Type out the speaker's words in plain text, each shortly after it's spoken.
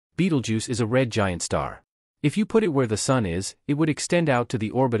Betelgeuse is a red giant star. If you put it where the Sun is, it would extend out to the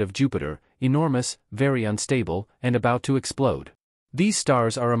orbit of Jupiter, enormous, very unstable, and about to explode. These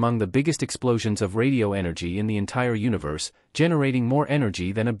stars are among the biggest explosions of radio energy in the entire universe, generating more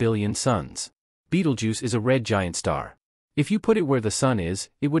energy than 1 billion suns. Betelgeuse is a red giant star. If you put it where the Sun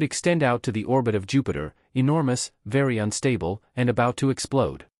is, it would extend out to the orbit of Jupiter, enormous, very unstable, and about to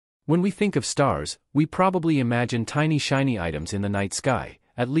explode. When we think of stars, we probably imagine tiny shiny items in the night sky.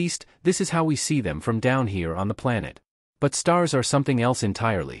 At least, this is how we see them from down here on the planet. But stars are something else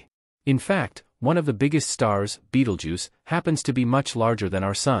entirely. In fact, one of the biggest stars, Betelgeuse, happens to be much larger than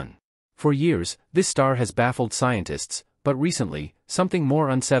our Sun. For years, this star has baffled scientists, but recently, something more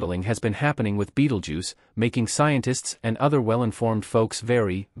unsettling has been happening with Betelgeuse, making scientists and other well-informed folks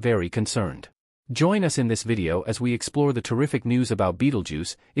very, very concerned. Join us in this video as we explore the terrific news about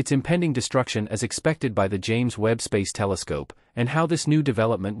Betelgeuse, its impending destruction as expected by the James Webb Space Telescope, and how this new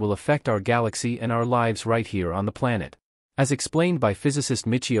development will affect our galaxy and our lives right here on the planet. As explained by physicist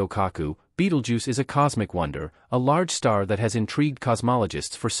Michio Kaku, Betelgeuse is a cosmic wonder, a large star that has intrigued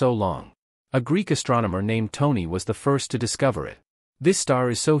cosmologists for so long. A Greek astronomer named Ptolemy was the first to discover it. This star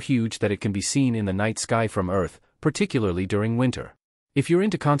is so huge that it can be seen in the night sky from Earth, particularly during winter. If you're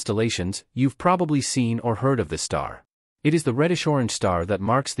into constellations, you've probably seen or heard of this star. It is the reddish-orange star that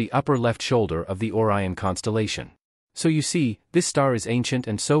marks the upper left shoulder of the Orion constellation. So you see, this star is ancient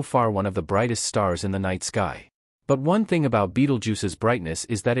and so far one of the brightest stars in the night sky. But one thing about Betelgeuse's brightness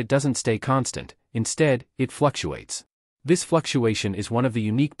is that it doesn't stay constant, instead, it fluctuates. This fluctuation is one of the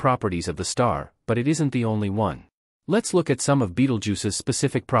unique properties of the star, but it isn't the only one. Let's look at some of Betelgeuse's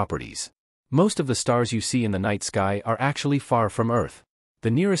specific properties. Most of the stars you see in the night sky are actually far from Earth. The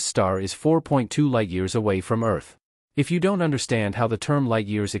nearest star is 4.2 light-years away from Earth. If you don't understand how the term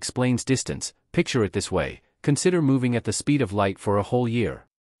light-years explains distance, picture it this way: consider moving at the speed of light for a whole year.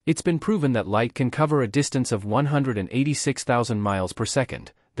 It's been proven that light can cover a distance of 186,000 miles per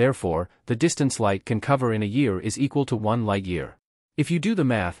second, therefore, the distance light can cover in a year is equal to 1 light-year. If you do the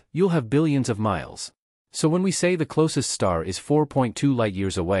math, you'll have billions of miles. So when we say the closest star is 4.2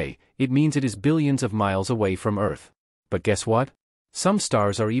 light-years away, it means it is billions of miles away from Earth. But guess what? Some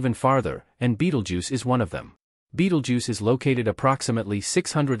stars are even farther, and Betelgeuse is one of them. Betelgeuse is located approximately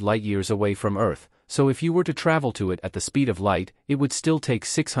 600 light-years away from Earth, so if you were to travel to it at the speed of light, it would still take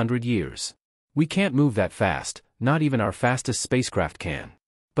 600 years. We can't move that fast, not even our fastest spacecraft can.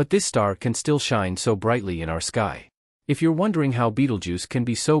 But this star can still shine so brightly in our sky. If you're wondering how Betelgeuse can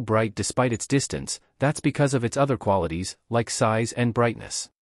be so bright despite its distance, that's because of its other qualities, like size and brightness.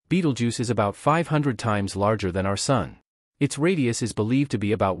 Betelgeuse is about 500 times larger than our Sun. Its radius is believed to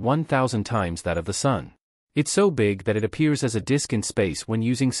be about 1,000 times that of the Sun. It's so big that it appears as a disk in space when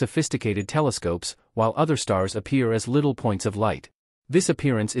using sophisticated telescopes, while other stars appear as little points of light. This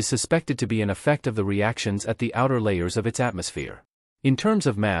appearance is suspected to be an effect of the reactions at the outer layers of its atmosphere. In terms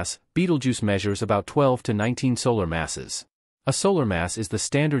of mass, Betelgeuse measures about 12 to 19 solar masses. A solar mass is the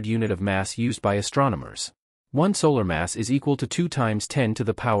standard unit of mass used by astronomers. One solar mass is equal to 2 times 10 to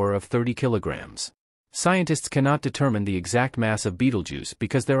the power of 30 kilograms. Scientists cannot determine the exact mass of Betelgeuse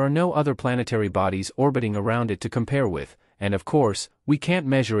because there are no other planetary bodies orbiting around it to compare with, and of course, we can't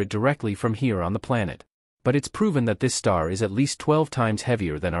measure it directly from here on the planet. But it's proven that this star is at least 12 times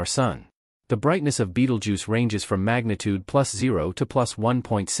heavier than our Sun. The brightness of Betelgeuse ranges from magnitude +0 to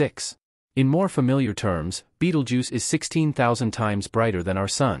 +1.6. In more familiar terms, Betelgeuse is 16,000 times brighter than our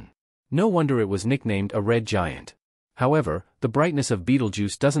Sun. No wonder it was nicknamed a red giant. However, the brightness of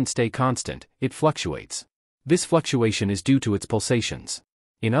Betelgeuse doesn't stay constant, it fluctuates. This fluctuation is due to its pulsations.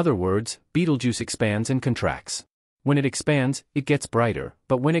 In other words, Betelgeuse expands and contracts. When it expands, it gets brighter,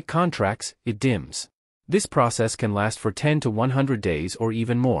 but when it contracts, it dims. This process can last for 10 to 100 days or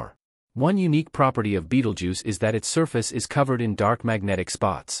even more. One unique property of Betelgeuse is that its surface is covered in dark magnetic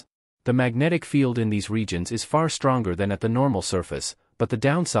spots. The magnetic field in these regions is far stronger than at the normal surface, but the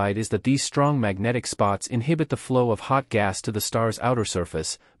downside is that these strong magnetic spots inhibit the flow of hot gas to the star's outer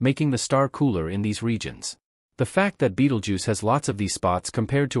surface, making the star cooler in these regions. The fact that Betelgeuse has lots of these spots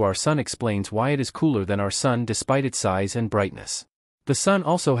compared to our Sun explains why it is cooler than our Sun despite its size and brightness. The Sun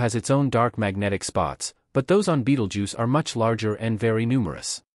also has its own dark magnetic spots, but those on Betelgeuse are much larger and very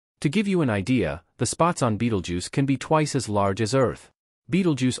numerous. To give you an idea, the spots on Betelgeuse can be twice as large as Earth.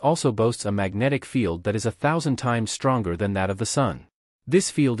 Betelgeuse also boasts a magnetic field that is 1,000 times stronger than that of the Sun.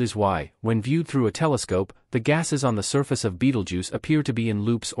 This field is why, when viewed through a telescope, the gases on the surface of Betelgeuse appear to be in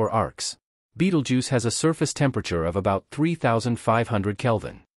loops or arcs. Betelgeuse has a surface temperature of about 3,500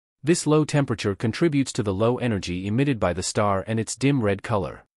 Kelvin. This low temperature contributes to the low energy emitted by the star and its dim red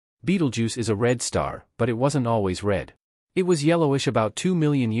color. Betelgeuse is a red star, but it wasn't always red. It was yellowish about 2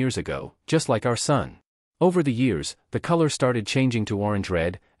 million years ago, just like our Sun. Over the years, the color started changing to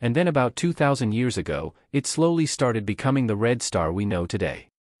orange-red, and then about 2,000 years ago, it slowly started becoming the red star we know today.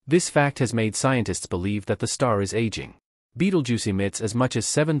 This fact has made scientists believe that the star is aging. Betelgeuse emits as much as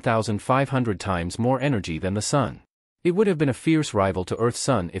 7,500 times more energy than the Sun. It would have been a fierce rival to Earth's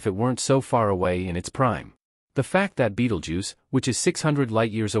Sun if it weren't so far away in its prime. The fact that Betelgeuse, which is 600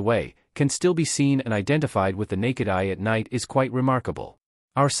 light-years away, can still be seen and identified with the naked eye at night is quite remarkable.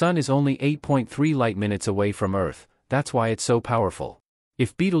 Our Sun is only 8.3 light-minutes away from Earth, that's why it's so powerful.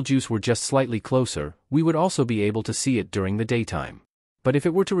 If Betelgeuse were just slightly closer, we would also be able to see it during the daytime. But if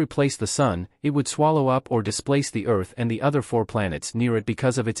it were to replace the Sun, it would swallow up or displace the Earth and the other 4 planets near it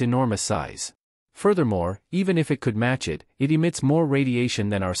because of its enormous size. Furthermore, even if it could match it, it emits more radiation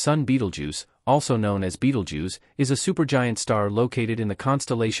than our Sun. Betelgeuse, also known as Betelgeuse, is a supergiant star located in the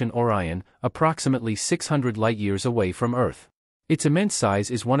constellation Orion, approximately 600 light-years away from Earth. Its immense size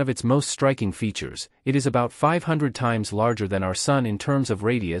is one of its most striking features. It is about 500 times larger than our Sun in terms of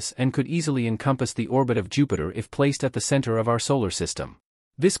radius and could easily encompass the orbit of Jupiter if placed at the center of our solar system.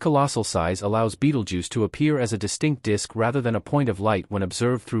 This colossal size allows Betelgeuse to appear as a distinct disk rather than a point of light when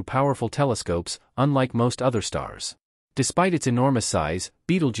observed through powerful telescopes, unlike most other stars. Despite its enormous size,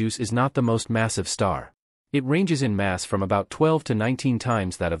 Betelgeuse is not the most massive star. It ranges in mass from about 12 to 19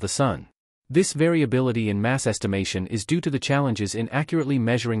 times that of the Sun. This variability in mass estimation is due to the challenges in accurately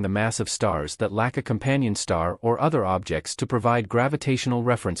measuring the mass of stars that lack a companion star or other objects to provide gravitational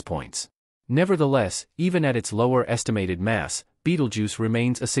reference points. Nevertheless, even at its lower estimated mass, Betelgeuse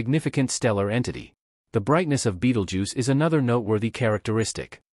remains a significant stellar entity. The brightness of Betelgeuse is another noteworthy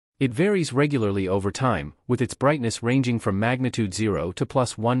characteristic. It varies regularly over time, with its brightness ranging from magnitude 0 to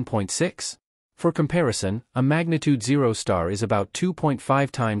plus 1.6. For comparison, a magnitude 0 star is about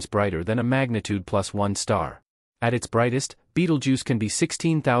 2.5 times brighter than a magnitude plus 1 star. At its brightest, Betelgeuse can be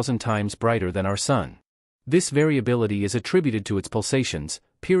 16,000 times brighter than our Sun. This variability is attributed to its pulsations,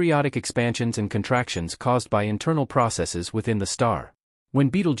 periodic expansions and contractions caused by internal processes within the star. When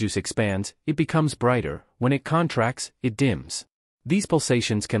Betelgeuse expands, it becomes brighter; when it contracts, it dims. These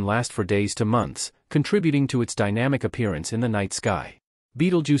pulsations can last for days to months, contributing to its dynamic appearance in the night sky.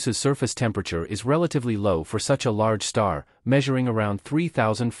 Betelgeuse's surface temperature is relatively low for such a large star, measuring around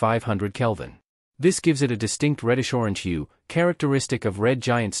 3,500 Kelvin. This gives it a distinct reddish-orange hue, characteristic of red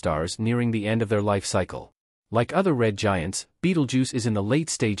giant stars nearing the end of their life cycle. Like other red giants, Betelgeuse is in the late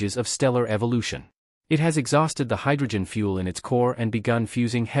stages of stellar evolution. It has exhausted the hydrogen fuel in its core and begun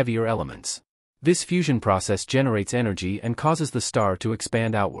fusing heavier elements. This fusion process generates energy and causes the star to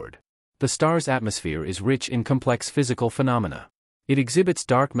expand outward. The star's atmosphere is rich in complex physical phenomena. It exhibits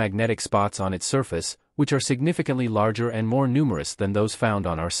dark magnetic spots on its surface, which are significantly larger and more numerous than those found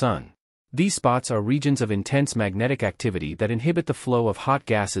on our Sun. These spots are regions of intense magnetic activity that inhibit the flow of hot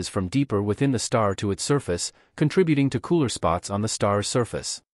gases from deeper within the star to its surface, contributing to cooler spots on the star's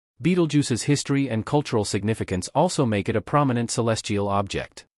surface. Betelgeuse's history and cultural significance also make it a prominent celestial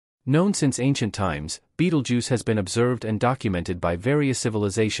object. Known since ancient times, Betelgeuse has been observed and documented by various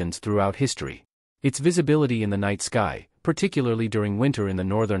civilizations throughout history. Its visibility in the night sky, particularly during winter in the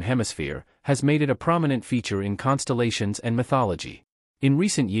northern hemisphere, has made it a prominent feature in constellations and mythology. In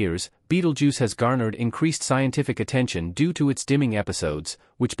recent years, Betelgeuse has garnered increased scientific attention due to its dimming episodes,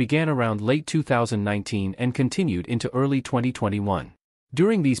 which began around late 2019 and continued into early 2021.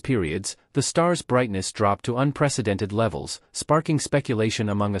 During these periods, the star's brightness dropped to unprecedented levels, sparking speculation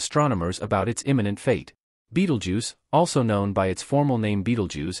among astronomers about its imminent fate. Betelgeuse, also known by its formal name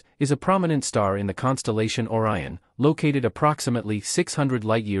Betelgeuse, is a prominent star in the constellation Orion, located approximately 600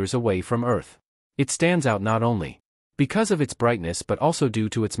 light-years away from Earth. It stands out not only because of its brightness but also due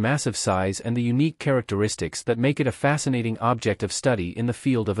to its massive size and the unique characteristics that make it a fascinating object of study in the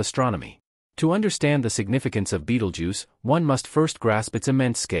field of astronomy. To understand the significance of Betelgeuse, one must first grasp its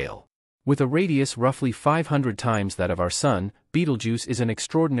immense scale. With a radius roughly 500 times that of our Sun, Betelgeuse is an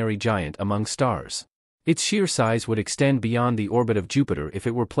extraordinary giant among stars. Its sheer size would extend beyond the orbit of Jupiter if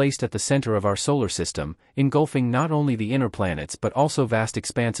it were placed at the center of our solar system, engulfing not only the inner planets but also vast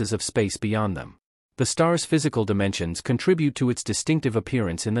expanses of space beyond them. The star's physical dimensions contribute to its distinctive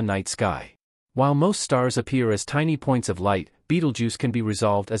appearance in the night sky. While most stars appear as tiny points of light, Betelgeuse can be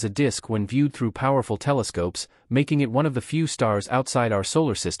resolved as a disk when viewed through powerful telescopes, making it one of the few stars outside our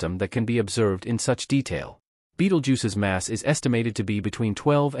solar system that can be observed in such detail. Betelgeuse's mass is estimated to be between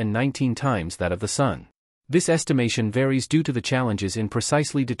 12 and 19 times that of the Sun. This estimation varies due to the challenges in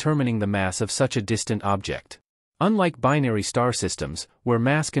precisely determining the mass of such a distant object. Unlike binary star systems, where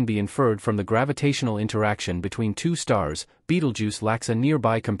mass can be inferred from the gravitational interaction between two stars, Betelgeuse lacks a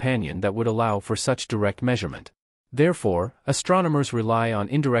nearby companion that would allow for such direct measurement. Therefore, astronomers rely on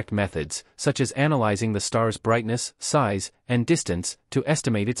indirect methods, such as analyzing the star's brightness, size, and distance, to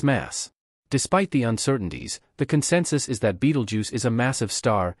estimate its mass. Despite the uncertainties, the consensus is that Betelgeuse is a massive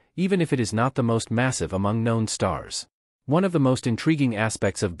star, even if it is not the most massive among known stars. One of the most intriguing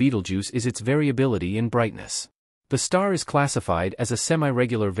aspects of Betelgeuse is its variability in brightness. The star is classified as a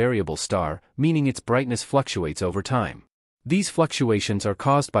semi-regular variable star, meaning its brightness fluctuates over time. These fluctuations are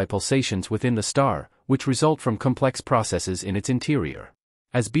caused by pulsations within the star, which result from complex processes in its interior.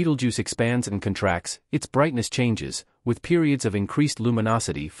 As Betelgeuse expands and contracts, its brightness changes, with periods of increased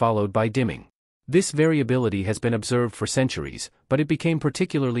luminosity followed by dimming. This variability has been observed for centuries, but it became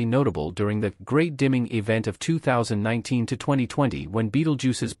particularly notable during the Great Dimming event of 2019 to 2020 when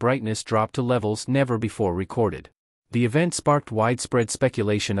Betelgeuse's brightness dropped to levels never before recorded. The event sparked widespread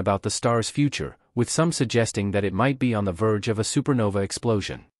speculation about the star's future, with some suggesting that it might be on the verge of a supernova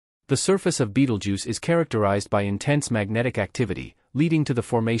explosion. The surface of Betelgeuse is characterized by intense magnetic activity, leading to the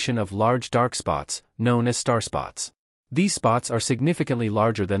formation of large dark spots, known as starspots. These spots are significantly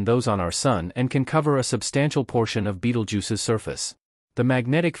larger than those on our Sun and can cover a substantial portion of Betelgeuse's surface. The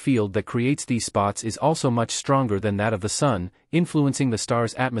magnetic field that creates these spots is also much stronger than that of the Sun, influencing the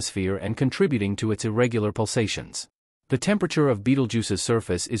star's atmosphere and contributing to its irregular pulsations. The temperature of Betelgeuse's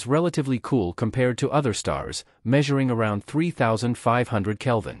surface is relatively cool compared to other stars, measuring around 3,500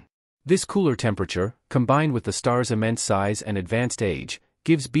 Kelvin. This cooler temperature, combined with the star's immense size and advanced age,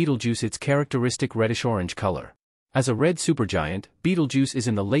 gives Betelgeuse its characteristic reddish-orange color. As a red supergiant, Betelgeuse is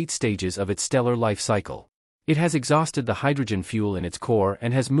in the late stages of its stellar life cycle. It has exhausted the hydrogen fuel in its core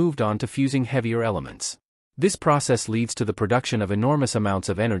and has moved on to fusing heavier elements. This process leads to the production of enormous amounts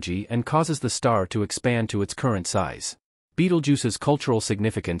of energy and causes the star to expand to its current size. Betelgeuse's cultural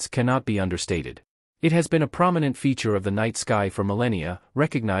significance cannot be understated. It has been a prominent feature of the night sky for millennia,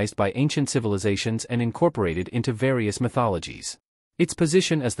 recognized by ancient civilizations and incorporated into various mythologies. Its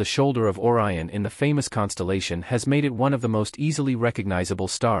position as the shoulder of Orion in the famous constellation has made it one of the most easily recognizable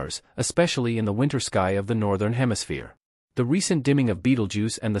stars, especially in the winter sky of the northern hemisphere. The recent dimming of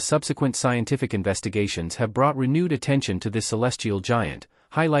Betelgeuse and the subsequent scientific investigations have brought renewed attention to this celestial giant,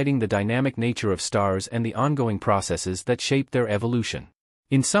 highlighting the dynamic nature of stars and the ongoing processes that shape their evolution.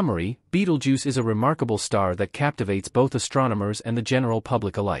 In summary, Betelgeuse is a remarkable star that captivates both astronomers and the general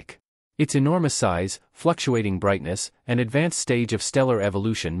public alike. Its enormous size, fluctuating brightness, and advanced stage of stellar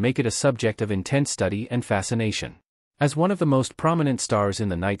evolution make it a subject of intense study and fascination. As one of the most prominent stars in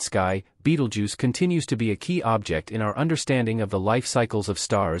the night sky, Betelgeuse continues to be a key object in our understanding of the life cycles of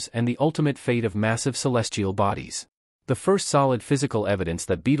stars and the ultimate fate of massive celestial bodies. The first solid physical evidence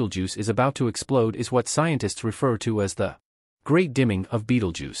that Betelgeuse is about to explode is what scientists refer to as the Great Dimming of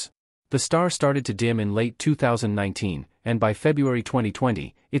Betelgeuse. The star started to dim in late 2019, and by February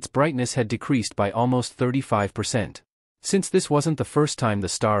 2020, its brightness had decreased by almost 35%. Since this wasn't the first time the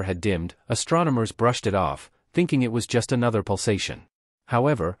star had dimmed, astronomers brushed it off, thinking it was just another pulsation.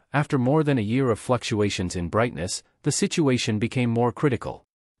 However, after more than a year of fluctuations in brightness, the situation became more critical.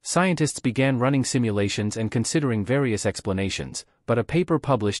 Scientists began running simulations and considering various explanations, but a paper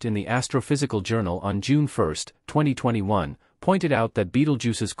published in the Astrophysical Journal on June 1, 2021, pointed out that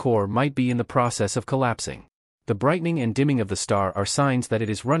Betelgeuse's core might be in the process of collapsing. The brightening and dimming of the star are signs that it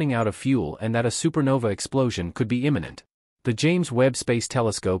is running out of fuel and that a supernova explosion could be imminent. The James Webb Space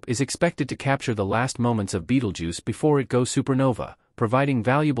Telescope is expected to capture the last moments of Betelgeuse before it goes supernova, providing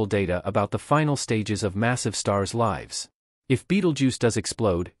valuable data about the final stages of massive stars' lives. If Betelgeuse does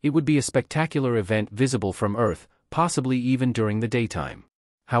explode, it would be a spectacular event visible from Earth, possibly even during the daytime.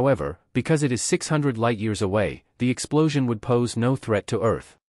 However, because it is 600 light-years away, the explosion would pose no threat to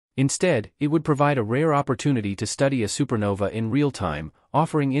Earth. Instead, it would provide a rare opportunity to study a supernova in real time,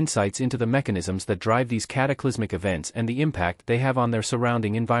 offering insights into the mechanisms that drive these cataclysmic events and the impact they have on their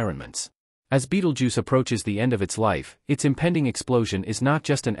surrounding environments. As Betelgeuse approaches the end of its life, its impending explosion is not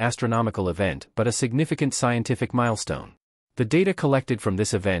just an astronomical event but a significant scientific milestone. The data collected from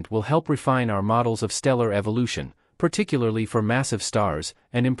this event will help refine our models of stellar evolution, particularly for massive stars,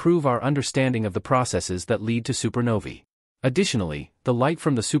 and improve our understanding of the processes that lead to supernovae. Additionally, the light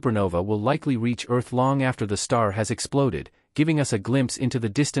from the supernova will likely reach Earth long after the star has exploded, giving us a glimpse into the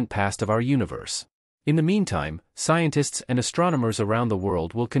distant past of our universe. In the meantime, scientists and astronomers around the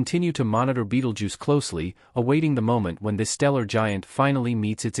world will continue to monitor Betelgeuse closely, awaiting the moment when this stellar giant finally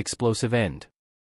meets its explosive end.